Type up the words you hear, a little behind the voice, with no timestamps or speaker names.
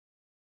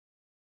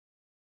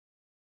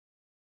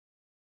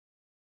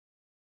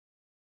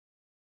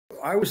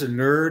I was a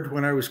nerd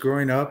when I was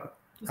growing up.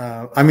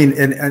 I mean,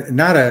 and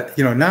not a,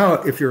 you know, now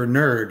if you're a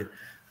nerd,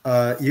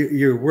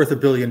 you're worth $1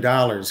 billion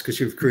because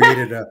you've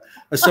created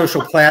a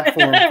social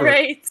platform for,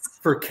 right.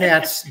 for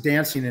cats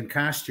dancing in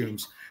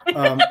costumes.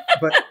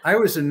 But I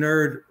was a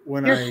nerd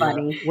when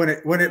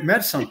when it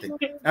meant something.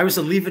 I was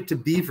a Leave It to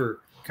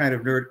Beaver kind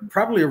of nerd.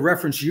 Probably a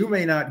reference you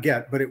may not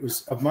get, but it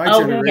was of my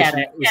generation.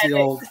 It was the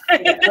old.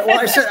 Well,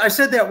 I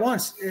said that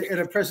once at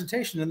a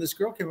presentation, and this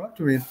girl came up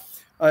to me.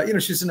 And, you know,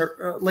 she's in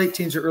her late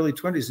teens or early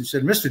 20s, and she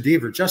said, "Mr.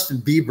 Deaver, Justin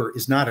Bieber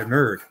is not a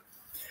nerd."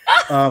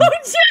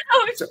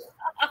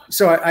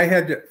 So I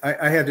had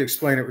to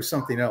explain it was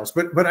something else,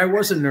 but I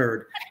was a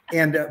nerd,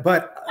 and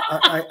but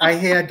I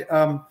had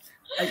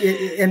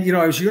and you know,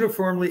 I was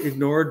uniformly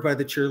ignored by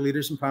the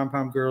cheerleaders and pom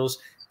pom girls,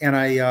 and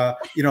I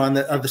you know, on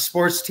the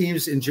sports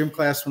teams in gym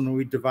class, when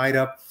we divide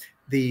up,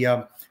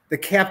 the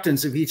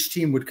captains of each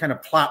team would kind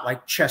of plot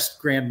like chess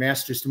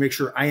grandmasters to make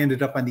sure I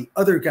ended up on the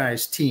other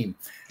guy's team.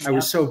 Yep. I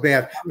was so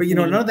bad, but you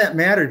know, none of that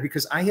mattered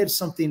because I had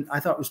something I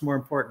thought was more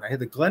important. I had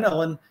the Glen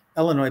Ellen,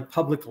 Illinois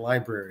Public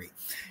Library,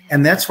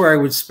 and that's where I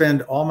would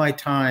spend all my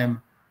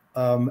time.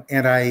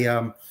 And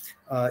I,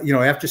 you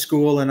know, after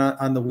school and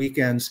on the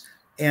weekends.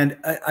 And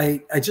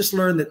I just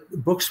learned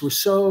that books were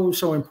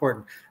so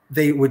important.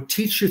 They would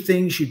teach you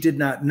things you did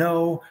not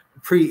know,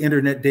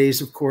 pre-internet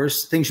days, of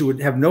course, things you would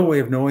have no way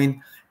of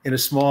knowing in a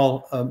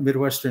small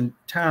Midwestern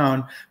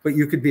town, but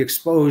you could be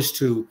exposed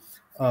to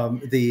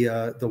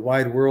the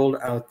wide world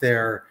out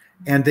there.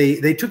 And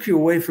they took you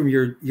away from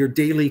your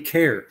daily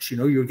cares. You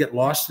know, you would get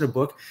lost in a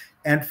book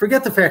and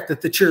forget the fact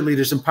that the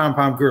cheerleaders and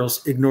pom-pom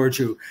girls ignored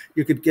you.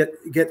 You could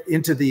get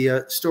into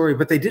the story,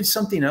 but they did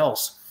something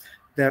else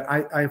that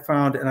I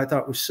found and I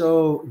thought was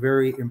so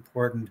very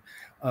important.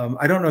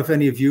 I don't know if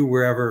any of you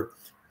were ever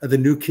the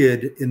new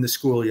kid in the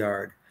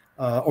schoolyard,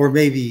 or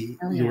maybe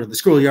you were in the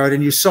schoolyard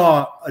and you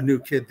saw a new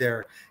kid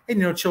there. And,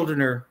 you know,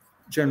 children are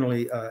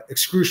generally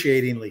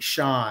excruciatingly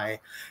shy,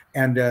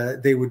 and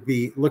they would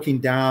be looking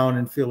down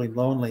and feeling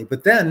lonely.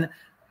 But then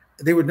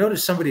they would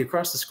notice somebody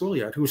across the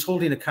schoolyard who was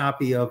holding a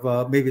copy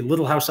of maybe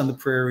Little House on the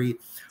Prairie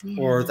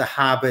or The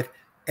Hobbit.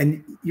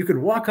 And you could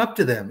walk up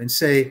to them and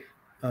say,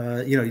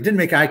 you know, you didn't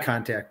make eye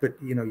contact, but,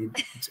 you know,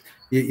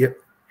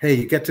 hey,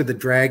 you get to the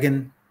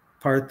dragon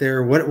part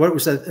there. What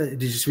was that?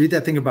 Did you read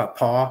that thing about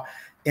Paw?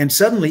 And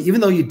suddenly, even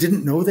though you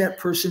didn't know that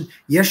person,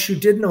 yes, you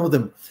did know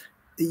them.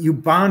 You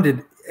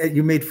bonded,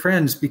 you made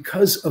friends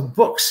because of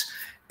books.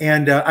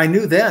 And I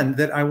knew then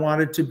that I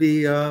wanted to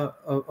be a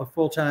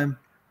full-time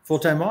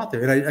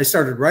author. And I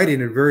started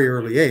writing at a very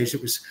early age.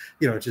 It was,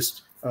 you know,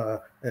 just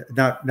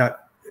not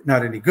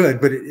any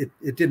good, but it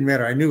didn't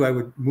matter. I knew I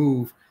would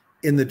move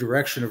in the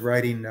direction of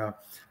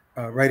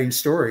writing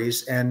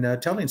stories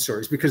and telling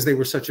stories because they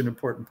were such an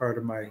important part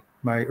of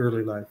my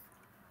early life.